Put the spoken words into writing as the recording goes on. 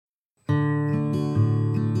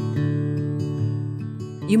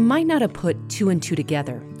You might not have put two and two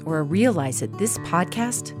together or realize that this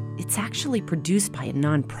podcast, it's actually produced by a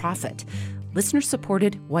nonprofit,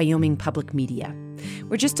 listener-supported Wyoming Public Media.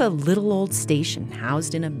 We're just a little old station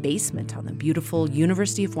housed in a basement on the beautiful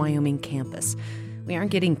University of Wyoming campus. We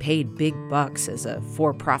aren't getting paid big bucks as a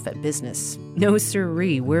for-profit business. No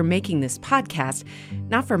sirree, we're making this podcast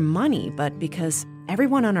not for money, but because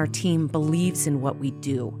everyone on our team believes in what we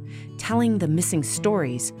do, telling the missing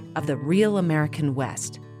stories of the real American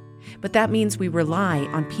West. But that means we rely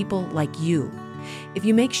on people like you. If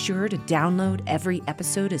you make sure to download every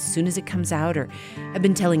episode as soon as it comes out, or have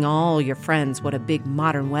been telling all your friends what a big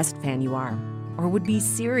Modern West fan you are, or would be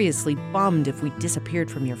seriously bummed if we disappeared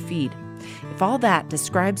from your feed, if all that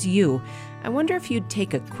describes you, I wonder if you'd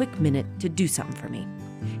take a quick minute to do something for me.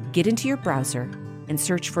 Get into your browser and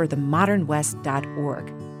search for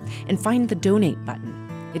themodernwest.org and find the donate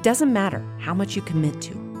button. It doesn't matter how much you commit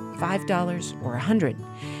to, $5 or $100.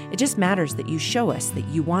 It just matters that you show us that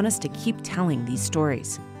you want us to keep telling these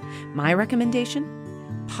stories. My recommendation?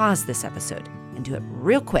 Pause this episode and do it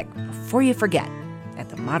real quick before you forget at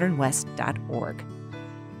themodernwest.org.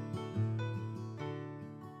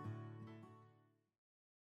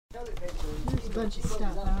 There's a bunch of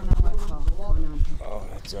stuff. I don't know what's all going on here. Oh,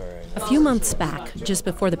 that's all right. A few months back, just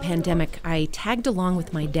before the pandemic, I tagged along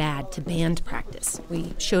with my dad to band practice.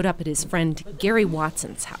 We showed up at his friend Gary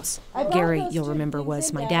Watson's house. Gary, you'll remember,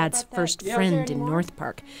 was my dad's first friend in North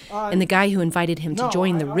Park, and the guy who invited him to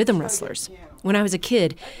join the Rhythm Rustlers. When I was a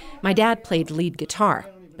kid, my dad played lead guitar,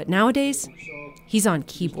 but nowadays, he's on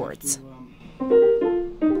keyboards.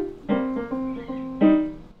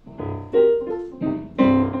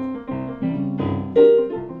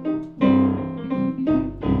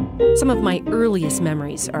 Some of my earliest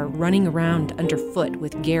memories are running around underfoot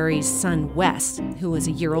with Gary's son Wes, who was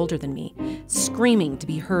a year older than me, screaming to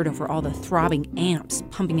be heard over all the throbbing amps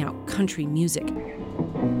pumping out country music.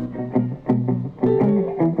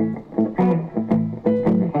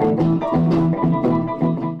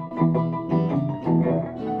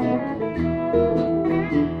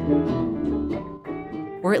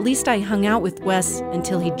 Or at least I hung out with Wes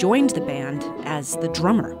until he joined the band as the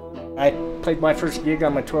drummer. I played my first gig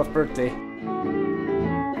on my 12th birthday.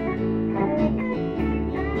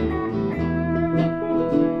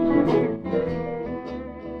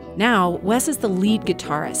 Now, Wes is the lead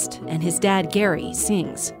guitarist, and his dad, Gary,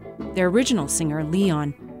 sings. Their original singer,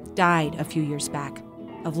 Leon, died a few years back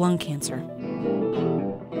of lung cancer.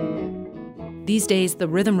 These days, the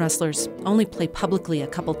Rhythm Rustlers only play publicly a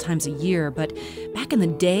couple times a year, but back in the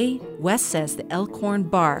day, Wes says the Elkhorn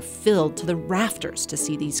Bar filled to the rafters to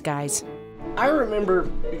see these guys. I remember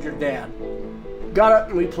your dad got up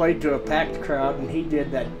and we played to a packed crowd, and he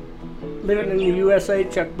did that Living in the USA,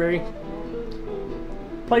 Chuck Berry.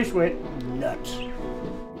 Place went nuts.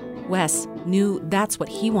 Wes knew that's what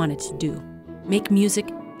he wanted to do, make music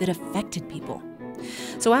that affected people.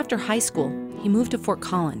 So after high school, he moved to Fort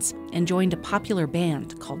Collins and joined a popular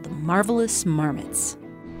band called the Marvelous Marmots.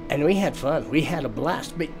 And we had fun. We had a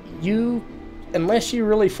blast. But unless you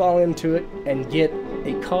really fall into it and get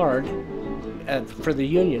a card for the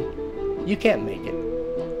union, you can't make it.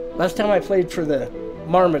 Last time I played for the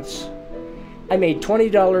Marmots, I made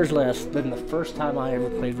 $20 less than the first time I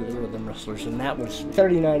ever played with the Rhythm Rustlers, and that was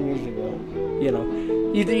 39 years ago. You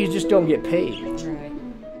know, you just don't get paid. Right.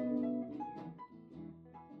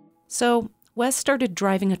 So Wes started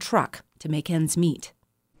driving a truck to make ends meet.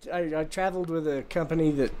 I traveled with a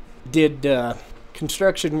company that did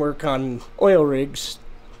construction work on oil rigs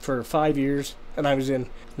for 5 years, and I was in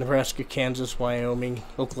Nebraska, Kansas, Wyoming,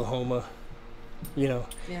 Oklahoma, you know.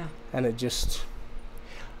 Yeah. And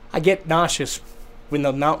I get nauseous when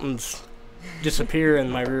the mountains disappear in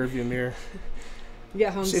my rearview mirror. You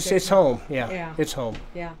get homesick. It's home, Yeah. yeah. It's home.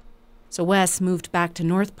 Yeah. So Wes moved back to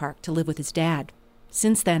North Park to live with his dad.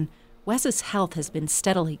 Since then, Wes's health has been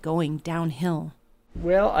steadily going downhill.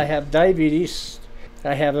 Well, I have diabetes.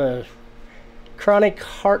 I have a chronic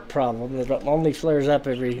heart problem that only flares up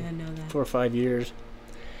every 4 or 5 years.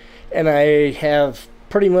 And I have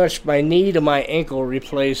pretty much my knee to my ankle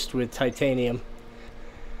replaced with titanium.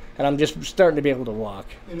 And I'm just starting to be able to walk.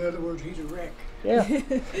 In other words, he's a wreck. Yeah,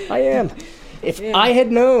 I am. If I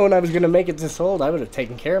had known I was going to make it this old, I would have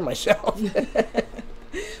taken care of myself.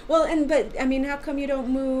 Well, but I mean, how come you don't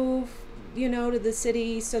move, to the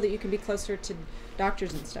city so that you can be closer to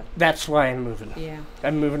doctors and stuff? That's why I'm moving. Yeah.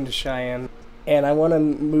 I'm moving to Cheyenne, and I want to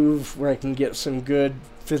move where I can get some good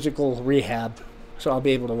physical rehab, so I'll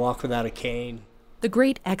be able to walk without a cane. The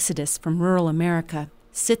great exodus from rural America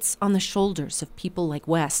sits on the shoulders of people like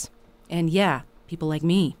Wes, and people like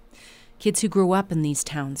me, kids who grew up in these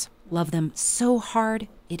towns, Love them so hard,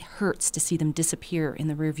 it hurts to see them disappear in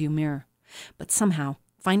the rearview mirror. But somehow,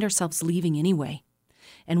 find ourselves leaving anyway.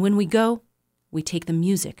 And when we go, we take the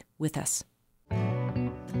music with us.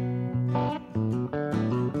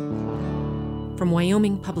 From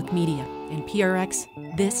Wyoming Public Media and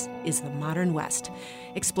PRX, this is The Modern West,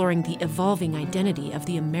 exploring the evolving identity of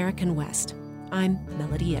the American West. I'm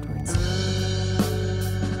Melody Edwards.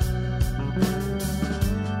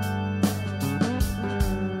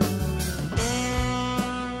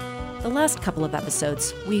 The last couple of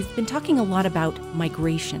episodes, we've been talking a lot about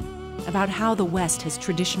migration, about how the West has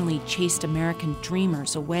traditionally chased American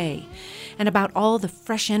dreamers away, and about all the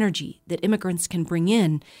fresh energy that immigrants can bring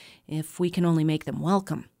in if we can only make them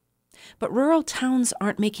welcome. But rural towns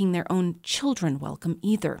aren't making their own children welcome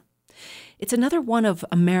either. It's another one of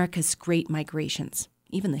America's great migrations.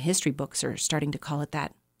 Even the history books are starting to call it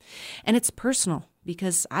that. And it's personal,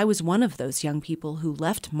 because I was one of those young people who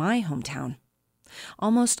left my hometown.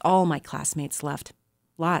 Almost all my classmates left.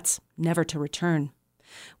 Lots, never to return.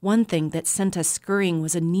 One thing that sent us scurrying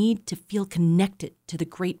was a need to feel connected to the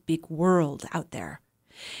great big world out there.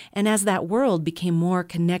 And as that world became more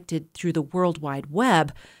connected through the World Wide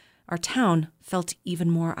Web, our town felt even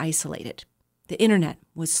more isolated. The internet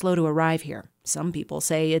was slow to arrive here. Some people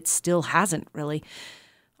say it still hasn't, really.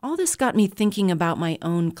 All this got me thinking about my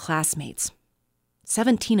own classmates.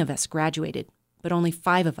 17 of us graduated, but only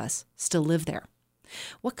 5 of us still live there.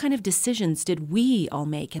 What kind of decisions did we all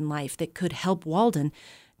make in life that could help Walden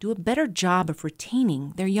do a better job of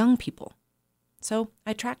retaining their young people? So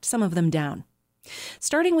I tracked some of them down.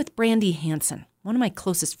 Starting with Brandy Hansen, one of my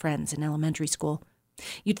closest friends in elementary school.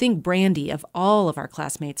 You'd think Brandy, of all of our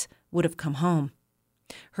classmates, would have come home.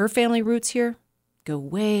 Her family roots here go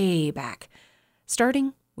way back,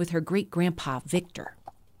 starting with her great-grandpa, Victor.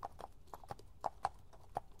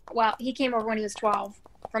 Well, he came over when he was 12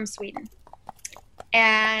 from Sweden.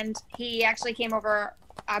 And he actually came over,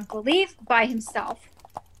 I believe, by himself,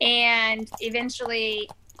 and eventually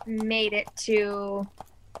made it to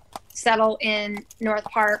settle in North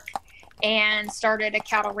Park and started a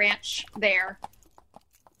cattle ranch there.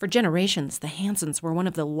 For generations, the Hansens were one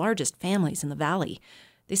of the largest families in the valley.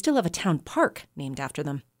 They still have a town park named after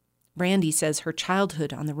them. Brandy says her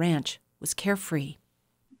childhood on the ranch was carefree.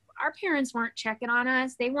 Our parents weren't checking on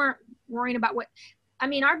us. They weren't worrying about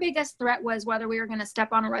our biggest threat was whether we were going to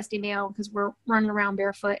step on a rusty nail because we're running around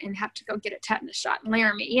barefoot and have to go get a tetanus shot in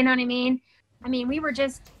Laramie. You know what I mean? We were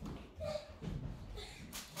just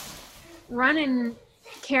running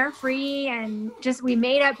carefree and we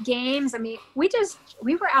made up games. We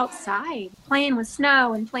were outside playing with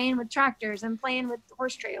snow and playing with tractors and playing with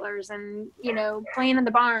horse trailers and, playing in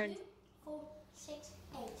the barns. 4, 6,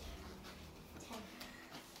 8, 10.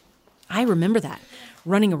 I remember that,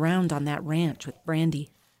 running around on that ranch with Brandy.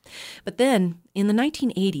 But then, in the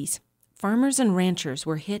 1980s, farmers and ranchers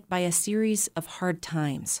were hit by a series of hard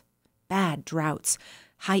times. Bad droughts,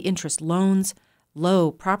 high-interest loans,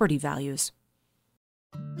 low property values.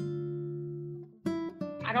 I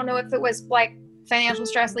don't know if it was financial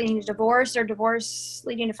stress leading to divorce or divorce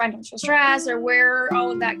leading to financial stress or where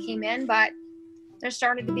all of that came in, but there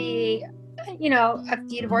started to be, a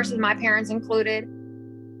few divorces, my parents included.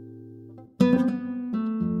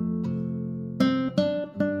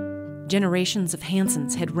 Generations of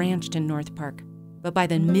Hansens had ranched in North Park, but by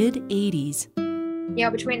the mid-'80s...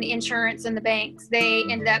 between the insurance and the banks, they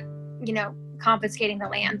ended up, confiscating the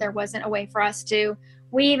land. There wasn't a way for us to...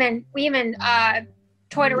 We even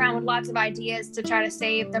toyed around with lots of ideas to try to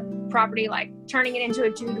save the property, like turning it into a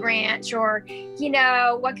dude ranch or,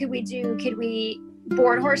 what could we do? Could we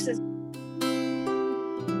board horses?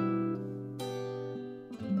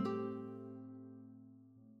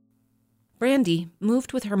 Brandy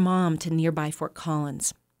moved with her mom to nearby Fort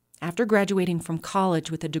Collins. After graduating from college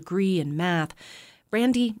with a degree in math,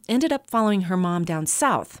 Brandy ended up following her mom down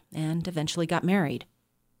south and eventually got married.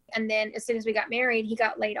 And then as soon as we got married, he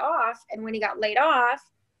got laid off. And when he got laid off,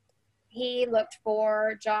 he looked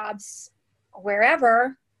for jobs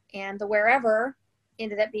wherever, and the wherever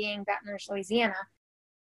ended up being Baton Rouge, Louisiana.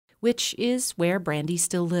 Which is where Brandy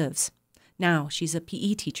still lives. Now she's a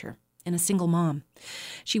PE teacher and a single mom.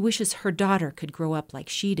 She wishes her daughter could grow up like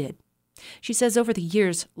she did. She says over the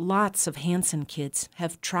years, lots of Hansen kids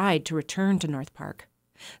have tried to return to North Park.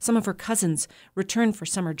 Some of her cousins returned for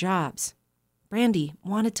summer jobs. Brandy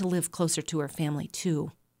wanted to live closer to her family,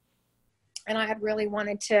 too. And I had really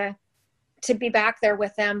wanted to be back there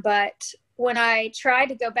with them, but when I tried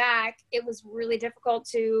to go back, it was really difficult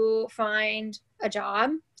to find a job,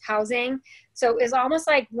 housing. So it was almost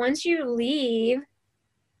like once you leave,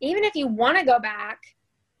 even if you want to go back,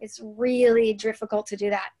 it's really difficult to do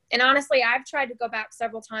that. And honestly, I've tried to go back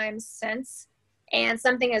several times since, and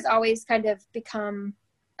something has always kind of become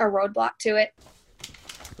a roadblock to it.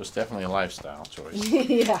 It's definitely a lifestyle choice.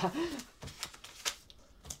 Yeah.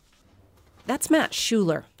 That's Matt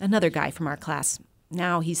Schuler, another guy from our class.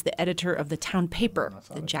 Now he's the editor of the town paper,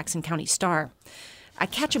 the Jackson County Star. I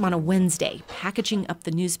catch him on a Wednesday, packaging up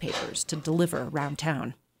the newspapers to deliver around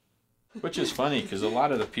town. Which is funny, because a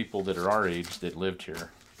lot of the people that are our age that lived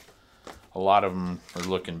here, a lot of them are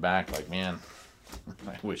looking back like, man,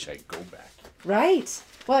 I wish I could go back. Right.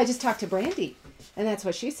 Well, I just talked to Brandy, and that's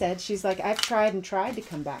what she said. She's like, I've tried and tried to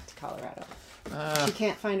come back to Colorado. She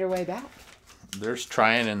can't find her way back. There's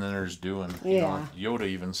trying and then there's doing. Yeah. You know, Yoda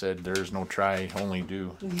even said there's no try, only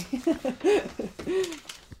do.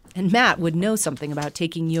 And Matt would know something about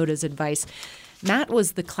taking Yoda's advice. Matt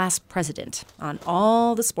was the class president on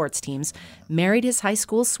all the sports teams, married his high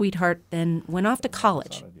school sweetheart, then went off to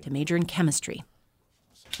college to major in chemistry.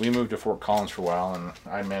 We moved to Fort Collins for a while, and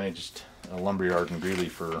I managed a lumberyard in Greeley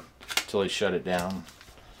till they shut it down.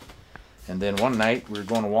 And then one night we were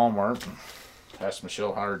going to Walmart, and asked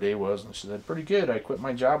Michelle how her day was, and she said, pretty good. I quit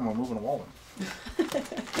my job and we're moving to Walden.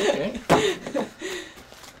 Okay.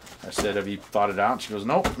 I said, have you thought it out? She goes,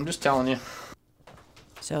 nope, I'm just telling you.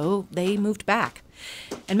 So they moved back.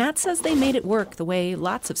 And Matt says they made it work the way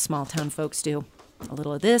lots of small-town folks do. A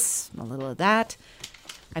little of this, a little of that.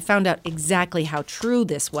 I found out exactly how true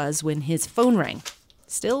this was when his phone rang.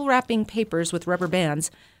 Still wrapping papers with rubber bands,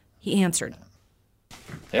 he answered.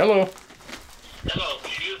 Hello. Hello,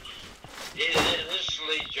 Shoot. This is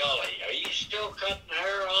Lee Jolly. Are you still cutting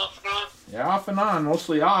hair off and on? Yeah, off and on,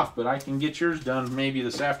 mostly off, but I can get yours done maybe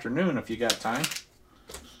this afternoon if you got time.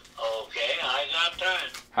 Okay, I got time.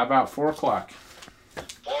 How about 4 o'clock?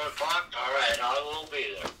 4 o'clock? All right, I will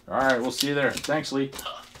be there. All right, we'll see you there. Thanks, Lee.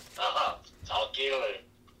 Talk to you later.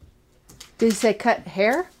 Did you say cut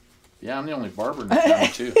hair? Yeah, I'm the only barber in the town,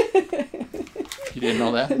 too. You didn't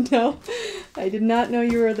know that? No, I did not know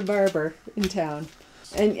you were the barber in town.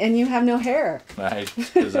 And you have no hair.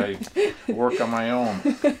 Because I work on my own.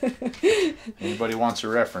 Anybody wants a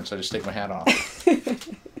reference, I just take my hat off.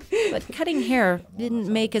 But cutting hair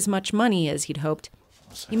didn't make as much money as he'd hoped.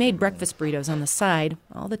 He made breakfast burritos on the side,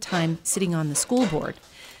 all the time sitting on the school board.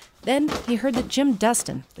 Then he heard that Jim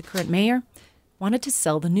Dustin, the current mayor, wanted to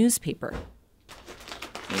sell the newspaper.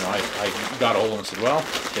 You know, I got a hold of him and said, well,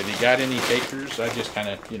 have you got any takers? I just kind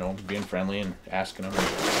of, being friendly and asking them.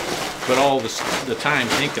 But all the time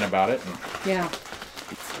thinking about it. And Yeah.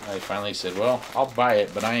 I finally said, well, I'll buy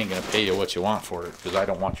it, but I ain't going to pay you what you want for it because I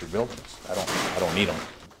don't want your buildings. I don't need them.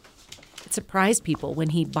 It surprised people when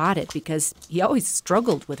he bought it because he always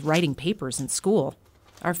struggled with writing papers in school.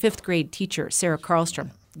 Our 5th grade teacher, Sarah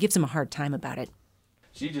Karlstrom, gives him a hard time about it.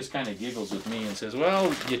 She just kind of giggles with me and says,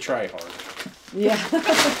 well, you try hard. Yeah.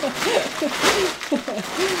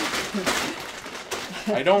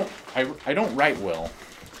 I don't write well,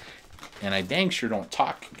 and I dang sure don't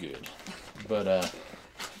talk good, but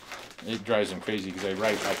it drives them crazy because I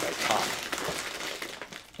write like I talk.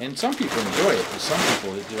 And some people enjoy it, but some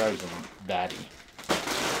people it drives them batty.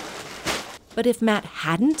 But if Matt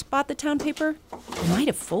hadn't bought the town paper, it might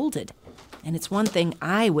have folded. And it's one thing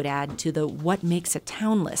I would add to the what makes a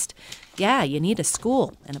town list. Yeah, you need a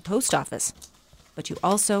school and a post office, but you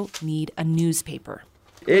also need a newspaper.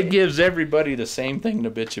 It gives everybody the same thing to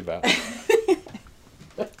bitch about.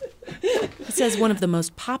 He says one of the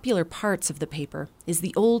most popular parts of the paper is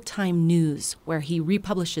the old-time news, where he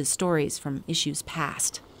republishes stories from issues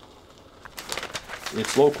past.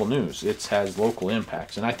 It's local news. It has local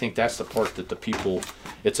impacts, and I think that's the part that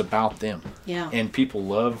it's about them. Yeah. And people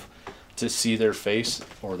love to see their face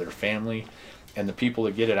or their family, and the people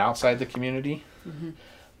that get it outside the community. Mm-hmm.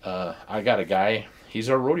 I got a guy, he's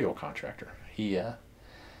our rodeo contractor.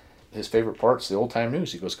 His favorite part's the old time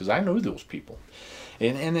news. He goes, because I know those people.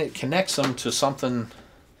 And it connects them to something,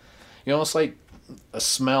 it's like a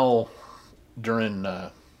smell during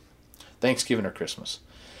Thanksgiving or Christmas.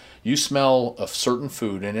 You smell a certain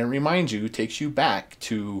food and it reminds you, takes you back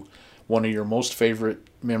to one of your most favorite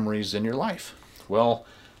memories in your life. Well,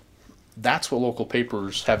 that's what local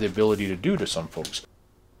papers have the ability to do to some folks.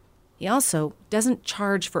 He also doesn't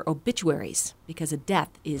charge for obituaries because a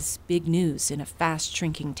death is big news in a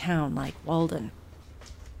fast-shrinking town like Walden.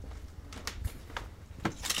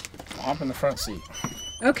 Hop in the front seat.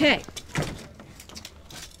 Okay.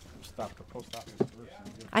 Stop the post office.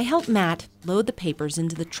 I help Matt load the papers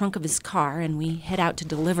into the trunk of his car and we head out to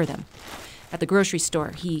deliver them. At the grocery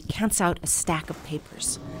store, he counts out a stack of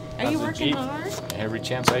papers. Are you working hard? Every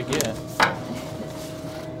chance I get.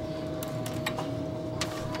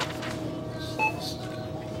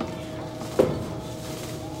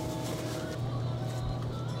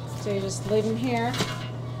 So you just leave them here.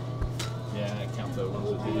 Yeah, I count the ones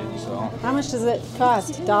that they didn't sell. How much does it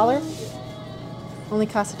cost? $1? Only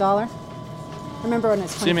costs $1? I remember when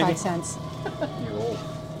it's 25 cents. You're old.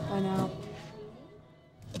 I know.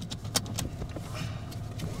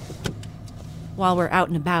 While we're out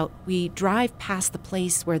and about, we drive past the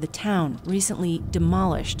place where the town recently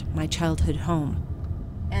demolished my childhood home.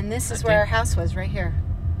 And this is where our house was, right here.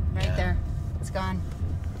 Right there. It's gone.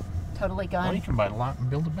 Totally gone. Well, you can buy a lot and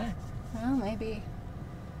build it back. Well, maybe.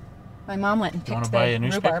 My mom went and You want picked to buy the a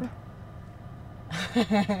newspaper?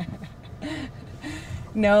 rhubarb.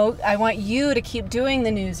 No, I want you to keep doing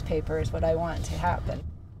the newspaper is what I want to happen.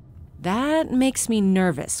 That makes me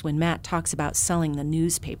nervous when Matt talks about selling the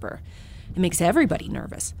newspaper. It makes everybody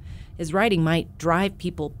nervous. His writing might drive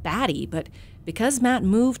people batty, but because Matt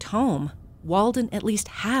moved home, Walden at least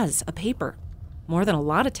has a paper. More than a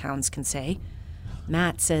lot of towns can say.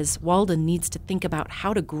 Matt says Walden needs to think about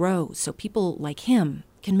how to grow so people like him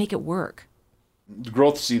can make it work. The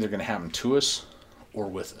growth is either going to happen to us or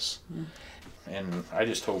with us. And I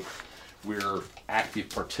just hope we're active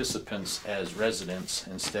participants as residents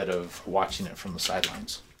instead of watching it from the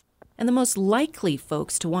sidelines. And the most likely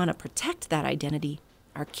folks to want to protect that identity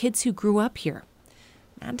are kids who grew up here.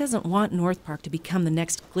 Matt doesn't want North Park to become the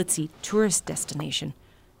next glitzy tourist destination.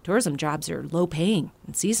 Tourism jobs are low-paying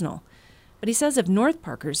and seasonal. But he says if North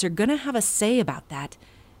Parkers are going to have a say about that,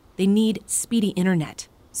 they need speedy internet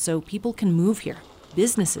so people can move here,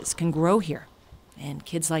 businesses can grow here, and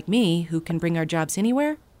kids like me who can bring our jobs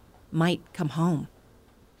anywhere might come home.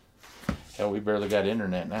 Hell, we barely got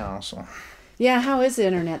internet now, so Yeah, how is the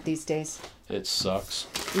internet these days? it sucks.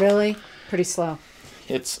 Really? Pretty slow.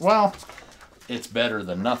 It's better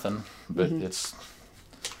than nothing, but it's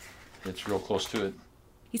real close to it.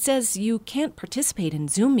 He says you can't participate in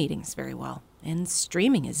Zoom meetings very well, and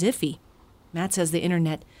streaming is iffy. Matt says the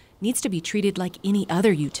internet needs to be treated like any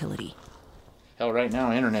other utility. Hell, right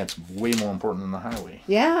now, internet's way more important than the highway.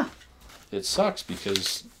 Yeah. It sucks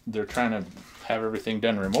because they're trying to have everything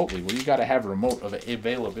done remotely. Well, you got to have remote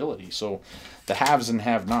availability. So the haves and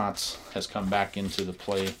have-nots has come back into the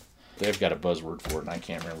play. They've got a buzzword for it, and I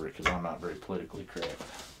can't remember it because I'm not very politically correct.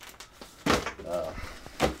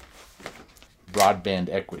 Broadband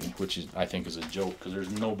equity, which is I think is a joke because there's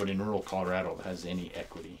nobody in rural Colorado that has any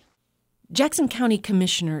equity. Jackson County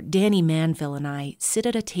Commissioner Danny Manville and I sit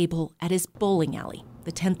at a table at his bowling alley,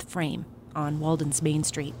 the 10th Frame, on Walden's Main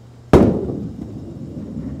Street.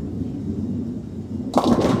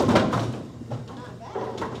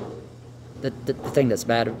 The thing that's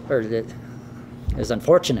bad, or that is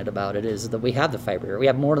unfortunate about it, is that we have the fiber here. We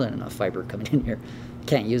have more than enough fiber coming in here.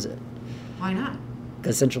 Can't use it. Why not?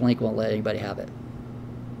 Because CenturyLink won't let anybody have it.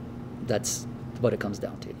 That's what it comes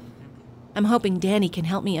down to. I'm hoping Danny can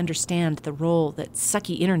help me understand the role that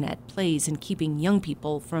sucky internet plays in keeping young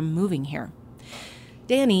people from moving here.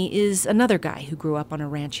 Danny is another guy who grew up on a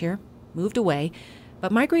ranch here, moved away,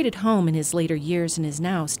 but migrated home in his later years and is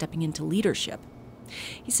now stepping into leadership.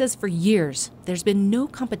 He says for years, there's been no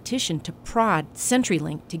competition to prod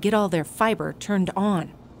CenturyLink to get all their fiber turned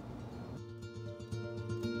on.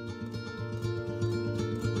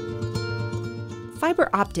 Fiber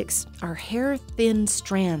optics are hair-thin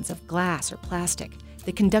strands of glass or plastic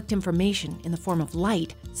that conduct information in the form of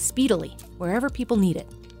light speedily wherever people need it.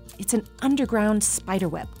 It's an underground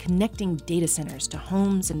spiderweb connecting data centers to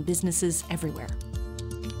homes and businesses everywhere.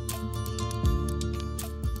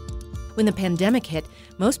 When the pandemic hit,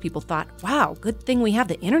 most people thought, wow, good thing we have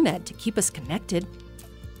the internet to keep us connected.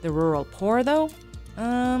 The rural poor, though?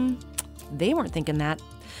 They weren't thinking that.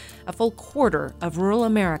 A full quarter of rural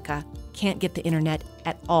America can't get the internet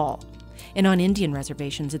at all. And on Indian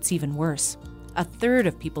reservations, it's even worse. A third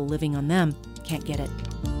of people living on them can't get it.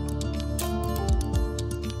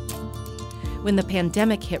 When the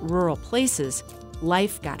pandemic hit rural places,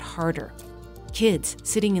 life got harder. Kids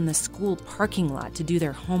sitting in the school parking lot to do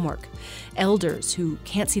their homework. Elders who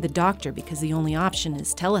can't see the doctor because the only option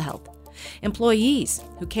is telehealth. Employees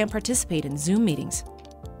who can't participate in Zoom meetings.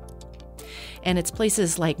 And it's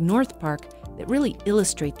places like North Park that really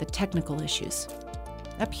illustrate the technical issues.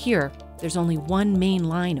 Up here, there's only one main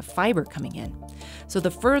line of fiber coming in. So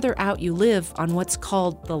the further out you live on what's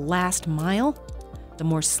called the last mile, the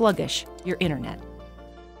more sluggish your internet.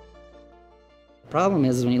 Problem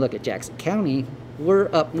is when you look at Jackson County,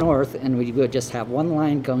 we're up north and we would just have one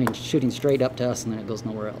line shooting straight up to us and then it goes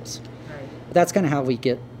nowhere else. Right. That's kind of how we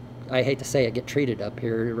get, I hate to say it, get treated up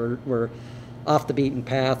here. We're off the beaten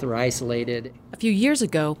path, we're isolated. A few years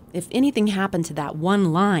ago, if anything happened to that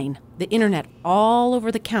one line, the internet all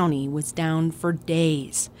over the county was down for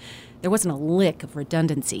days. There wasn't a lick of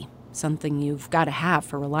redundancy. something you've got to have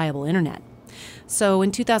for reliable internet. So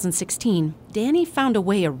in 2016, Danny found a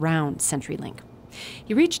way around CenturyLink.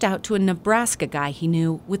 He reached out to a Nebraska guy he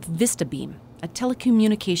knew with VistaBeam, a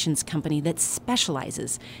telecommunications company that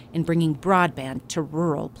specializes in bringing broadband to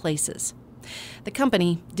rural places. The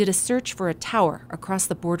company did a search for a tower across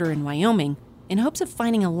the border in Wyoming in hopes of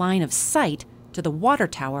finding a line of sight to the water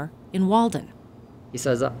tower in Walden. He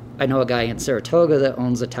says, I know a guy in Saratoga that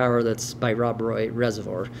owns a tower that's by Rob Roy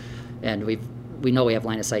Reservoir, and we know we have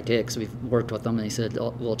line of sight to it because we've worked with them, and he said,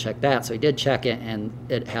 we'll check that. So he did check it, and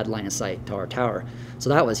it had line of sight to our tower. So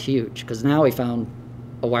that was huge, because now we found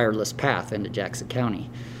a wireless path into Jackson County.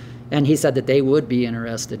 And he said that they would be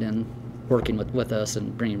interested in working with us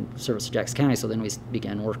and bringing service to Jackson County, so then we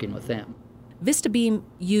began working with them. VistaBeam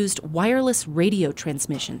used wireless radio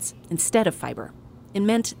transmissions instead of fiber. It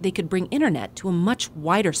meant they could bring internet to a much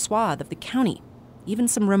wider swath of the county, even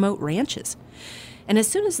some remote ranches. And as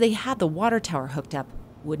soon as they had the water tower hooked up,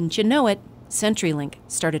 wouldn't you know it, CenturyLink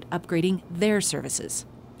started upgrading their services.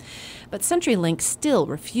 But CenturyLink still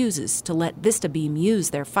refuses to let VistaBeam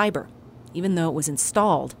use their fiber, even though it was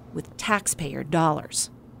installed with taxpayer dollars.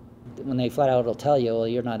 When they flat out will tell you, well,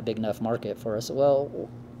 you're not a big enough market for us. Well,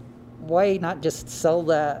 why not just sell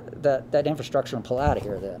that infrastructure and pull out of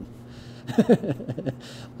here then?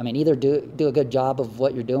 I mean, either do a good job of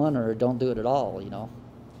what you're doing or don't do it at all,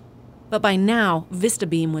 But by now,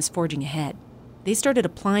 VistaBeam was forging ahead. They started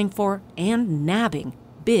applying for and nabbing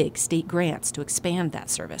big state grants to expand that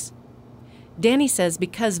service. Danny says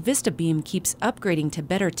because VistaBeam keeps upgrading to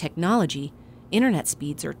better technology, internet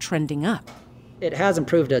speeds are trending up. It has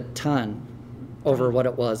improved a ton over what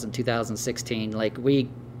it was in 2016. Like, we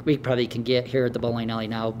probably can get here at the bowling alley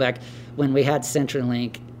now. Back when we had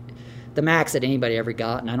CenturyLink, the max that anybody ever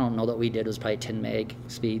got, and I don't know that we did, was probably 10 meg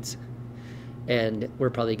speeds. And we're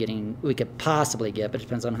probably we could possibly get, but it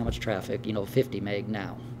depends on how much traffic, 50 meg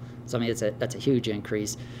now. So, I mean, that's a huge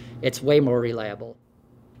increase. It's way more reliable.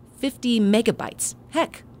 50 megabytes.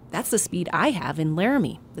 Heck, that's the speed I have in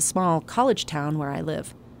Laramie, the small college town where I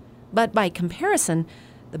live. But by comparison,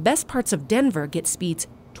 the best parts of Denver get speeds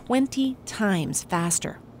 20 times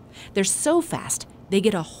faster. They're so fast, they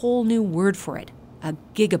get a whole new word for it, a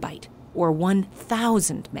gigabyte, or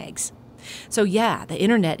 1,000 megs. So yeah, the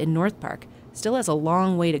internet in North Park still has a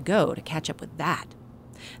long way to go to catch up with that.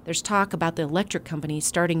 There's talk about the electric company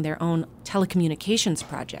starting their own telecommunications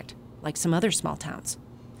project, like some other small towns.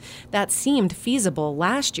 That seemed feasible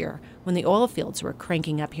last year when the oil fields were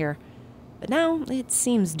cranking up here, but now it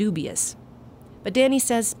seems dubious. But Danny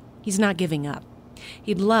says he's not giving up.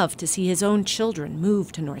 He'd love to see his own children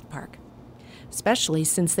move to North Park, especially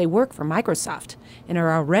since they work for Microsoft and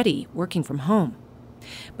are already working from home.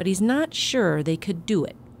 But he's not sure they could do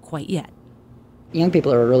it quite yet. Young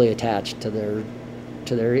people are really attached to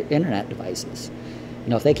their internet devices.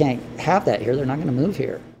 If they can't have that here, they're not going to move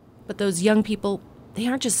here. But those young people, they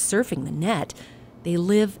aren't just surfing the net. They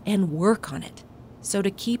live and work on it. So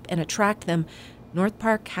to keep and attract them, North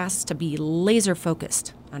Park has to be laser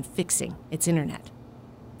focused on fixing its internet.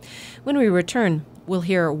 When we return, we'll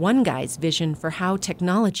hear one guy's vision for how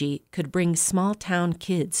technology could bring small town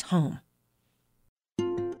kids home.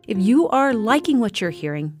 If you are liking what you're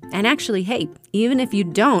hearing, and actually, hey, even if you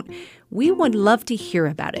don't, we would love to hear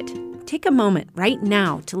about it. Take a moment right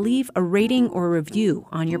now to leave a rating or review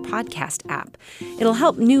on your podcast app. It'll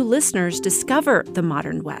help new listeners discover the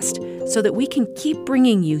modern West so that we can keep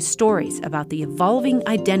bringing you stories about the evolving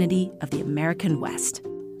identity of the American West.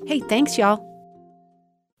 Hey, thanks, y'all.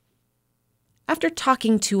 After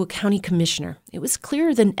talking to a county commissioner, it was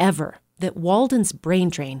clearer than ever that Walden's brain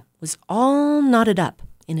drain was all knotted up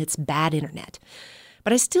in its bad internet.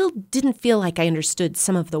 But I still didn't feel like I understood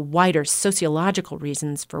some of the wider sociological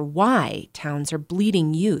reasons for why towns are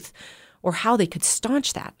bleeding youth, or how they could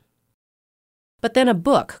staunch that. But then a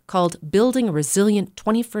book called Building a Resilient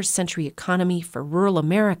 21st Century Economy for Rural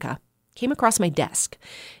America came across my desk,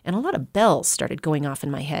 and a lot of bells started going off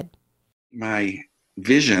in my head. My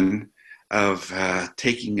vision of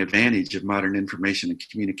taking advantage of modern information and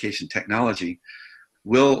communication technology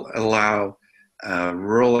will allow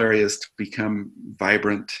rural areas to become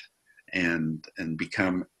vibrant and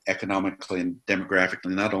become economically and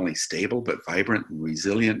demographically not only stable, but vibrant and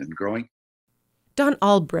resilient and growing. Don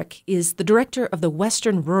Albrick is the director of the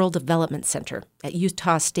Western Rural Development Center at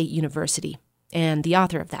Utah State University and the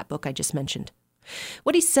author of that book I just mentioned.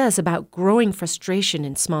 What he says about growing frustration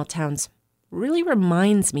in small towns really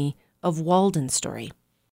reminds me of Walden's story.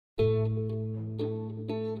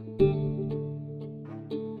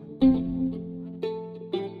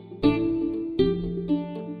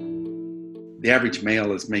 the average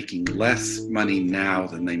male is making less money now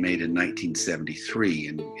than they made in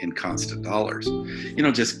 1973 in constant dollars.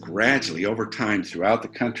 Just gradually over time throughout the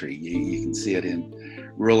country, you can see it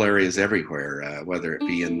in rural areas everywhere, whether it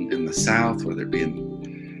be in the South, whether it be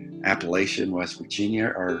in Appalachian, West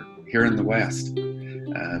Virginia, or here in the West.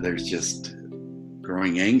 There's just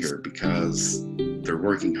growing anger because they're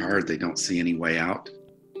working hard. They don't see any way out.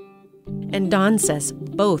 And Don says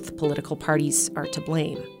both political parties are to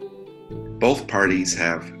blame. Both parties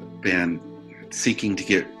have been seeking to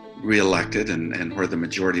get reelected, and where the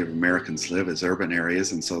majority of Americans live is urban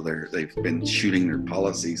areas, and so they've been shooting their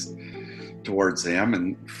policies towards them.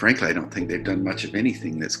 And frankly, I don't think they've done much of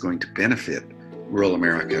anything that's going to benefit rural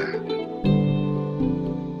America.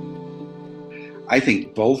 I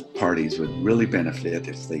think both parties would really benefit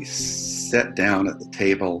if they sat down at the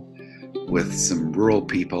table with some rural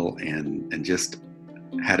people and just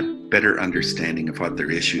had a better understanding of what their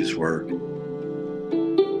issues were.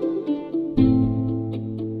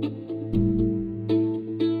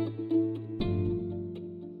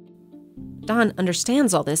 Don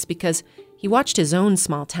understands all this because he watched his own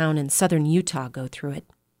small town in southern Utah go through it.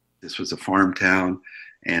 This was a farm town,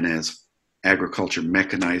 and as agriculture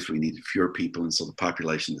mechanized, we needed fewer people, and so the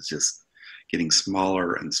population is just getting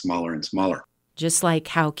smaller and smaller and smaller. Just like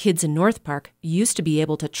how kids in North Park used to be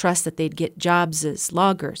able to trust that they'd get jobs as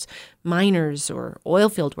loggers, miners, or oil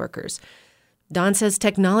field workers. Don says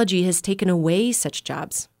technology has taken away such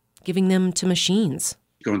jobs, giving them to machines.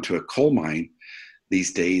 Go into a coal mine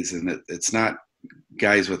these days, and it's not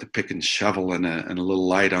guys with a pick and shovel and a little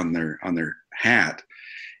light on their hat.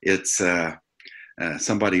 It's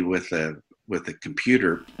somebody with a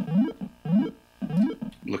computer.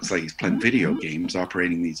 Looks like he's playing video games,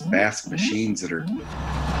 operating these vast machines that are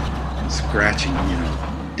scratching,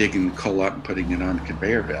 digging coal up and putting it on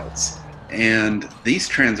conveyor belts. And these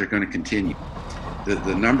trends are going to continue.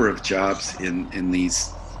 The number of jobs in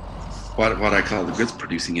these what I call the goods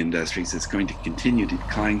producing industries is going to continue to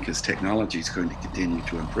decline because technology is going to continue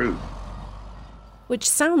to improve. Which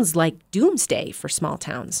sounds like doomsday for small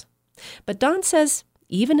towns. But Don says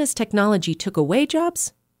even as technology took away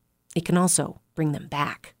jobs, it can also bring them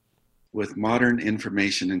back. With modern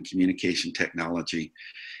information and communication technology,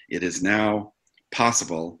 it is now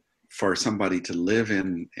possible for somebody to live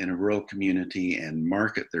in a rural community and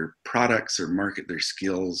market their products or market their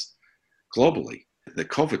skills globally. The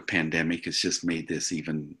COVID pandemic has just made this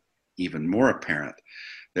even more apparent.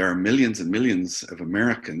 There are millions and millions of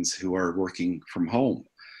Americans who are working from home.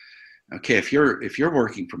 Okay, if you're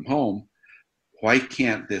working from home, why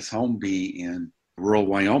can't this home be in rural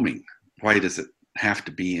Wyoming? Why does it have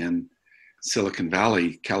to be in Silicon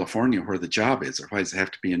Valley, California, where the job is? Or why does it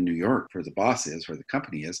have to be in New York, where the boss is, where the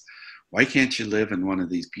company is? Why can't you live in one of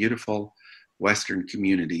these beautiful Western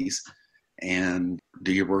communities and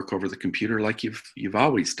do your work over the computer like you've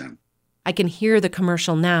always done? I can hear the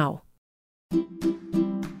commercial now.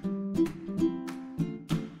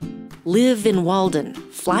 Live in Walden.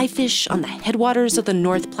 Fly fish on the headwaters of the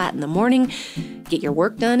North Platte in the morning. Get your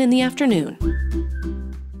work done in the afternoon.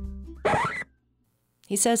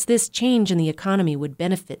 He says this change in the economy would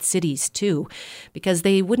benefit cities, too, because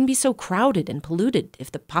they wouldn't be so crowded and polluted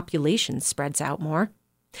if the population spreads out more.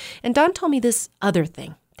 And Don told me this other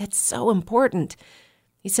thing that's so important.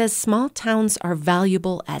 He says small towns are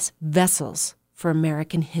valuable as vessels for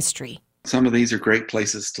American history. Some of these are great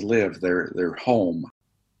places to live. They're home.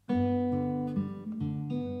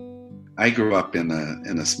 I grew up in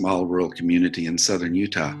a small rural community in southern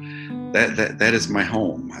Utah. That is my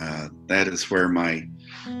home. That is where my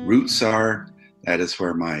roots are. That is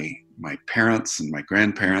where my parents and my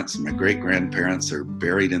grandparents and my great-grandparents are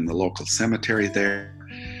buried in the local cemetery there.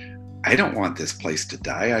 I don't want this place to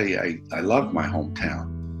die. I love my hometown.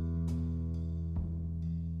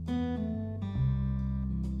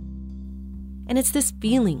 And it's this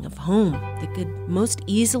feeling of home that could most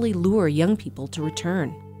easily lure young people to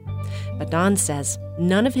return. But Don says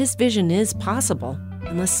none of his vision is possible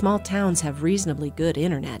unless small towns have reasonably good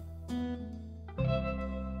internet.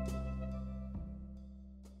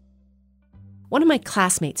 One of my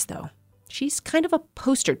classmates, though, she's kind of a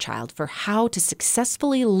poster child for how to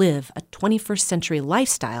successfully live a 21st century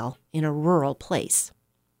lifestyle in a rural place.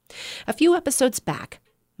 A few episodes back,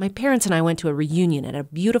 my parents and I went to a reunion at a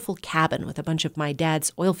beautiful cabin with a bunch of my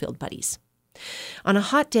dad's oilfield buddies. On a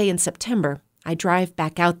hot day in September, I drive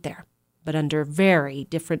back out there, but under very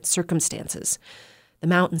different circumstances. The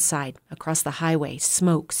mountainside across the highway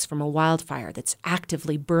smokes from a wildfire that's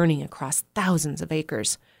actively burning across thousands of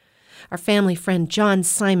acres. Our family friend John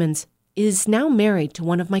Simons is now married to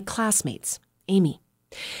one of my classmates, Amy.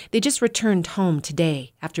 They just returned home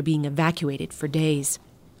today after being evacuated for days.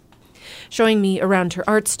 Showing me around her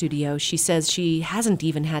art studio, she says she hasn't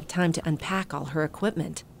even had time to unpack all her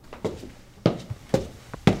equipment.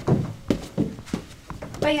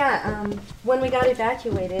 But yeah, when we got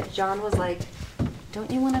evacuated, John was like, "Don't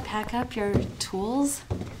you want to pack up your tools?"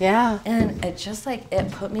 Yeah. And it just like,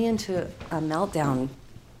 it put me into a meltdown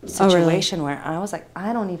situation where I was like,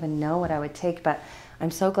 I don't even know what I would take, but I'm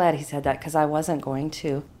so glad he said that because I wasn't going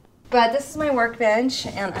to. But this is my workbench,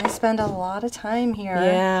 and I spend a lot of time here.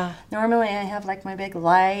 Yeah. Normally I have like my big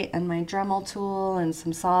light and my Dremel tool and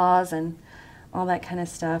some saws and all that kind of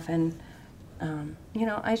stuff. And, you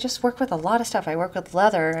know, I just work with a lot of stuff. I work with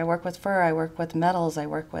leather, I work with fur, I work with metals, I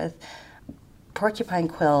work with porcupine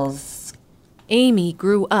quills. Amy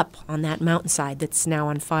grew up on that mountainside that's now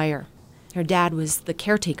on fire. Her dad was the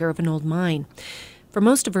caretaker of an old mine. For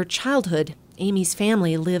most of her childhood, Amy's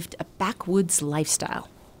family lived a backwoods lifestyle.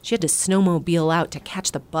 She had to snowmobile out to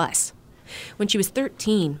catch the bus. When she was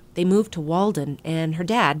 13, they moved to Walden, and her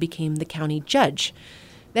dad became the county judge.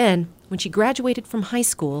 Then, when she graduated from high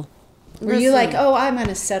school... Were you like, oh, I'm going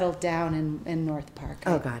to settle down in North Park?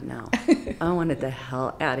 Oh, God, no. I wanted the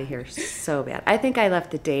hell out of here so bad. I think I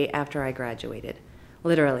left the day after I graduated.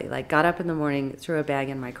 Literally, like, got up in the morning, threw a bag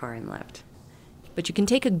in my car, and left. But you can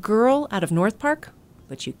take a girl out of North Park,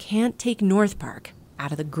 but you can't take North Park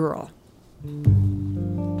out of the girl.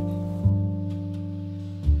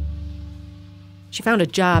 She found a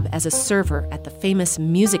job as a server at the famous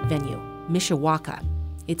music venue, Mishawaka.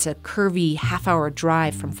 It's a curvy half-hour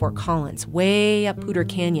drive from Fort Collins, way up Pooter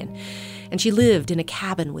Canyon, and she lived in a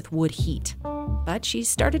cabin with wood heat. But she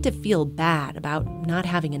started to feel bad about not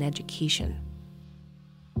having an education.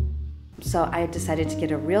 So I decided to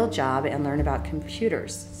get a real job and learn about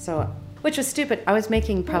computers. Which was stupid. I was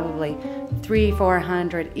making probably $300,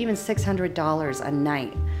 $400, even $600 a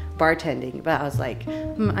night bartending. But I was like,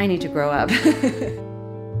 I need to grow up.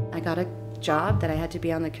 I got a job that I had to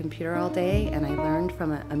be on the computer all day, and I learned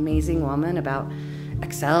from an amazing woman about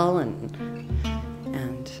Excel,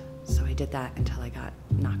 and so I did that until I got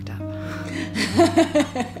knocked up.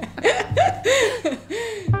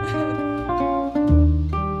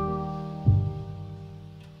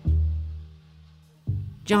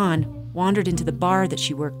 John wandered into the bar that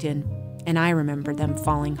she worked in, and I remember them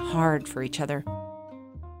falling hard for each other.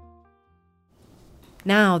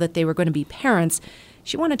 Now that they were going to be parents,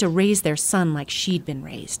 she wanted to raise their son like she'd been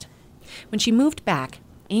raised. When she moved back,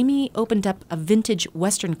 Amy opened up a vintage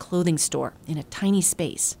Western clothing store in a tiny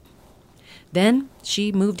space. Then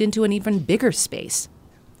she moved into an even bigger space.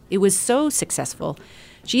 It was so successful,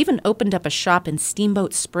 she even opened up a shop in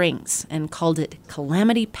Steamboat Springs and called it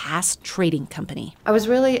Calamity Pass Trading Company. I was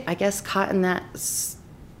really, I guess, caught in that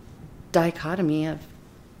dichotomy of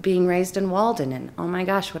being raised in Walden, and oh my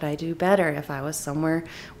gosh, would I do better if I was somewhere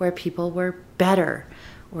where people were better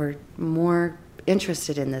or more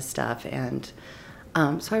interested in this stuff. And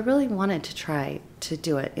so I really wanted to try to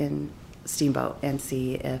do it in Steamboat and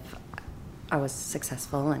see if I was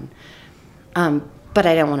successful. And but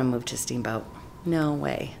I didn't want to move to Steamboat. No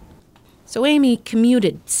way. So Amy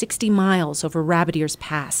commuted 60 miles over Rabbit Ears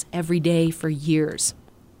Pass every day for years.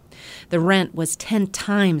 The rent was 10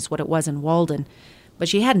 times what it was in Walden, but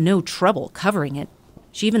she had no trouble covering it.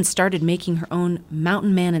 She even started making her own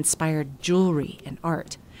Mountain Man-inspired jewelry and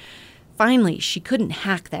art. Finally, she couldn't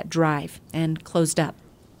hack that drive and closed up.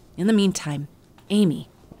 In the meantime, Amy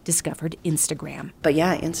discovered Instagram. But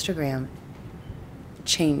yeah, Instagram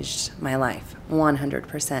changed my life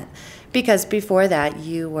 100%. Because before that,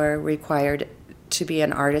 you were required to be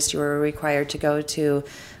an artist. You were required to go to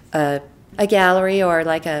a gallery or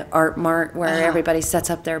like an art mart where everybody sets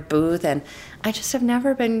up their booth. And I just have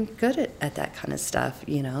never been good at that kind of stuff,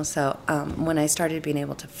 you know. So when I started being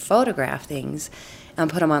able to photograph things and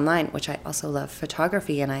put them online, which I also love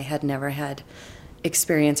photography, and I had never had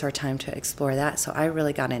experience or time to explore that. So I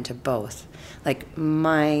really got into both. Like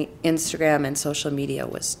my Instagram and social media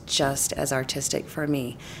was just as artistic for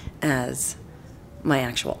me as my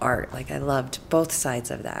actual art. Like I loved both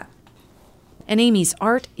sides of that. And Amy's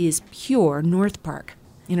art is pure North Park.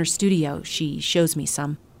 In her studio, she shows me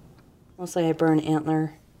some. Mostly I burn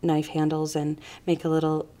antler knife handles and make a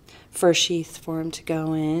little fur sheath for them to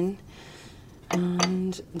go in.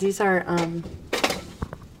 And these are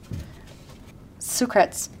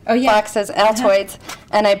sucrets, boxes, Altoids,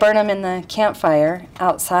 and I burn them in the campfire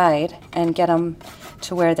outside and get them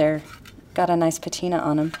to where they're got a nice patina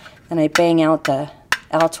on them. And I bang out the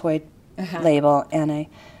Altoid label, and I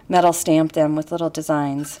metal stamp them with little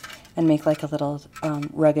designs and make like a little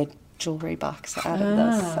rugged jewelry box out of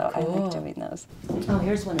this, so cool. I like doing those. Oh,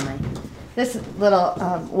 here's one of my. This little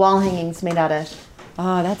wall hanging's made out of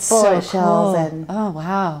that's bullet so shells cool. and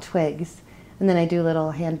wow. twigs. And then I do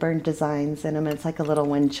little hand-burned designs in them. It's like a little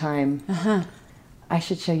wind chime. I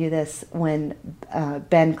should show you this. When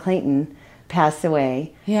Ben Clayton passed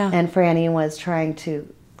away, and Franny was trying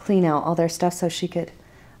to clean out all their stuff so she could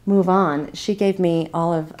move on, she gave me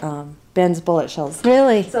all of Ben's bullet shells.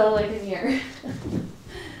 Really? So like in here.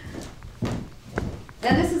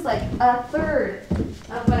 And this is like a third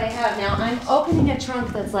of what I have now. I'm opening a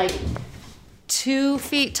trunk that's like 2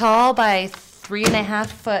 feet tall by 3.5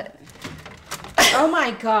 foot. Oh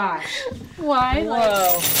my gosh. Why?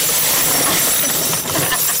 Whoa.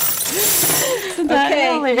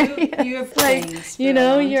 Okay, you have things. You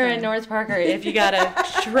know, you're in North Parker if you got a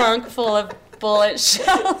trunk full of bullet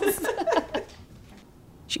shells.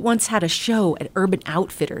 She once had a show at Urban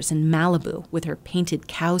Outfitters in Malibu with her painted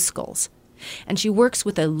cow skulls. And she works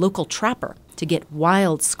with a local trapper to get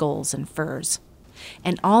wild skulls and furs.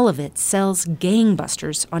 And all of it sells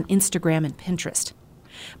gangbusters on Instagram and Pinterest.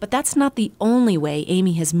 But that's not the only way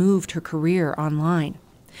Amy has moved her career online.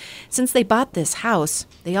 Since they bought this house,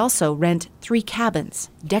 they also rent 3 cabins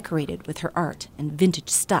decorated with her art and vintage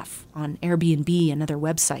stuff on Airbnb and other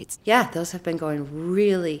websites. Yeah, those have been going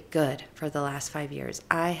really good for the last 5 years.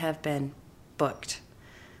 I have been booked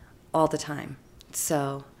all the time.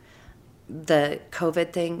 So the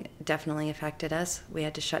COVID thing definitely affected us. We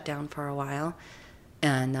had to shut down for a while,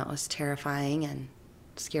 and that was terrifying and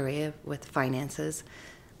scary with finances.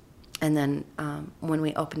 And then when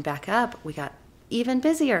we opened back up, we got even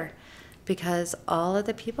busier because all of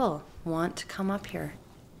the people want to come up here.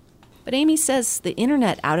 But Amy says the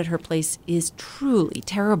internet out at her place is truly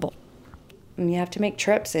terrible. And you have to make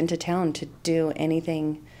trips into town to do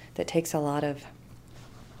anything that takes a lot of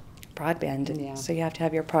broadband. Yeah. So you have to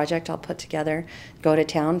have your project all put together, go to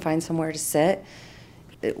town, find somewhere to sit.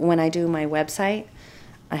 When I do my website,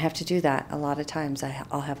 I have to do that a lot of times.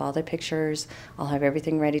 I'll have all the pictures, I'll have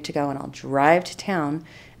everything ready to go, and I'll drive to town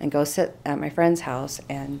and go sit at my friend's house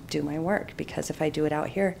and do my work, because if I do it out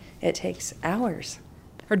here, it takes hours.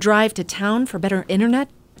 Her drive to town for better internet,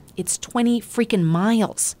 it's 20 freaking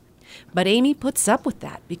miles. But Amy puts up with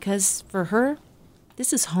that because for her,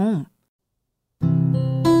 this is home.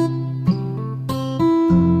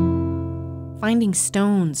 Finding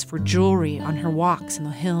stones for jewelry on her walks in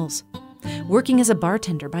the hills. Working as a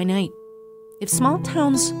bartender by night. If small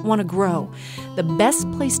towns want to grow, the best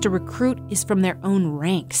place to recruit is from their own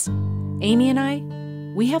ranks. Amy and I,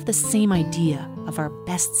 we have the same idea of our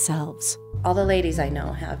best selves. All the ladies I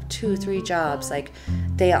know have 2-3 jobs. Like,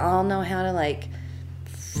 they all know how to, like,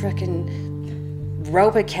 frickin'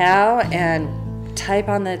 rope a cow and type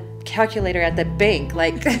on the calculator at the bank.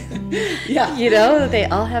 Like, Yeah. you know, they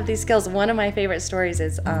all have these skills. One of my favorite stories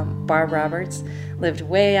is Barb Roberts lived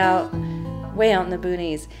way out in the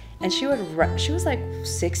boonies, and she was like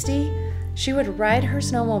 60. She would ride her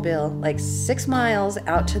snowmobile like 6 miles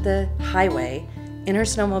out to the highway in her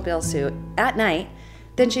snowmobile suit at night.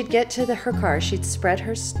 Then she'd get to her car, she'd spread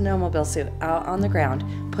her snowmobile suit out on the ground,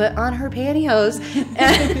 put on her pantyhose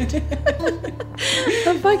and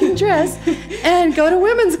a fucking dress, and go to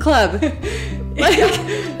women's club. Like,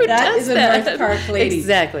 That is a North Park lady.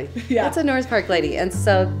 Exactly. Yeah. That's a North Park lady. And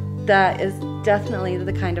so that is definitely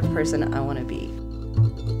the kind of person I want to be.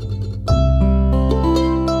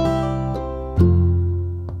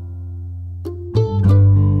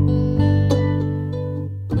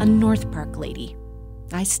 A North Park lady.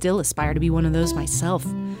 I still aspire to be one of those myself.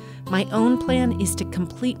 My own plan is to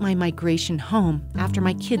complete my migration home after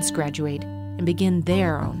my kids graduate and begin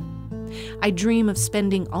their own. I dream of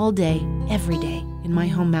spending all day, every day, in my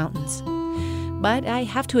home mountains. But I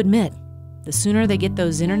have to admit, the sooner they get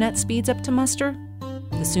those internet speeds up to muster,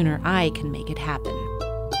 the sooner I can make it happen.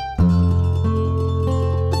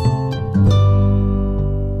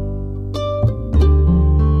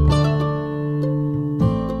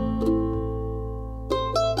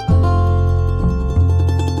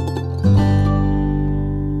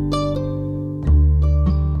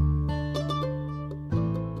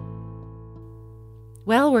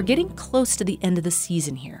 Well, we're getting close to the end of the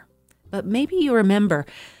season here. But maybe you remember,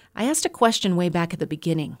 I asked a question way back at the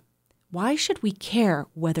beginning. Why should we care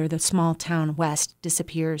whether the small town west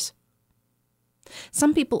disappears?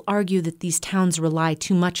 Some people argue that these towns rely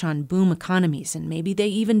too much on boom economies, and maybe they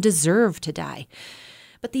even deserve to die.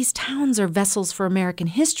 But these towns are vessels for American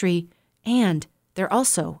history, and they're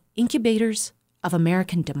also incubators of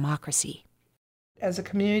American democracy. As a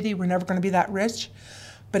community, we're never going to be that rich,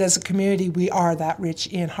 but as a community, we are that rich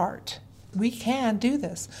in heart. We can do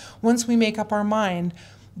this. Once we make up our mind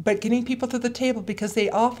but getting people to the table because they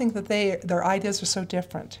all think that their ideas are so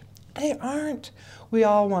different. They aren't. We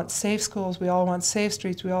all want safe schools. We all want safe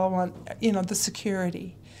streets. We all want, the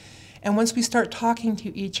security. And once we start talking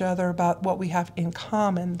to each other about what we have in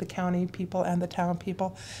common, the county people and the town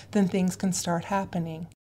people, then things can start happening.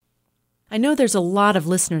 I know there's a lot of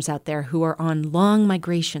listeners out there who are on long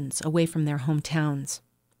migrations away from their hometowns.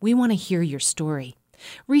 We want to hear your story.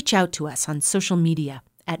 Reach out to us on social media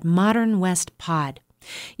at Modern West Pod.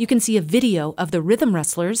 You can see a video of the Rhythm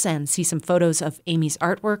Wrestlers and see some photos of Amy's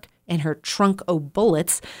artwork and her trunk o'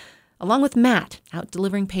 bullets, along with Matt out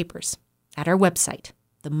delivering papers, at our website,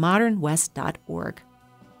 themodernwest.org.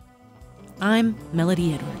 I'm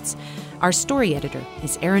Melody Edwards. Our story editor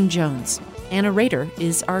is Aaron Jones. Anna Rader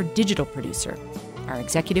is our digital producer. Our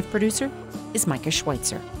executive producer is Micah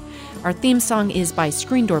Schweitzer. Our theme song is by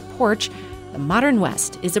Screen Door Porch. The Modern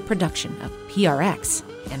West is a production of PRX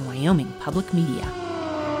and Wyoming Public Media.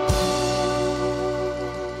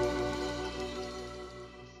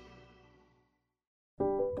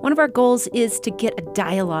 One of our goals is to get a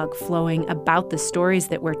dialogue flowing about the stories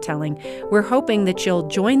that we're telling. We're hoping that you'll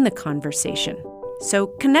join the conversation. So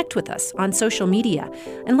connect with us on social media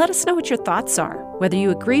and let us know what your thoughts are, whether you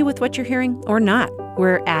agree with what you're hearing or not.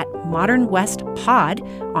 We're at Modern West Pod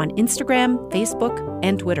on Instagram, Facebook,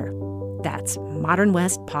 and Twitter. That's Modern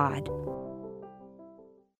West Pod.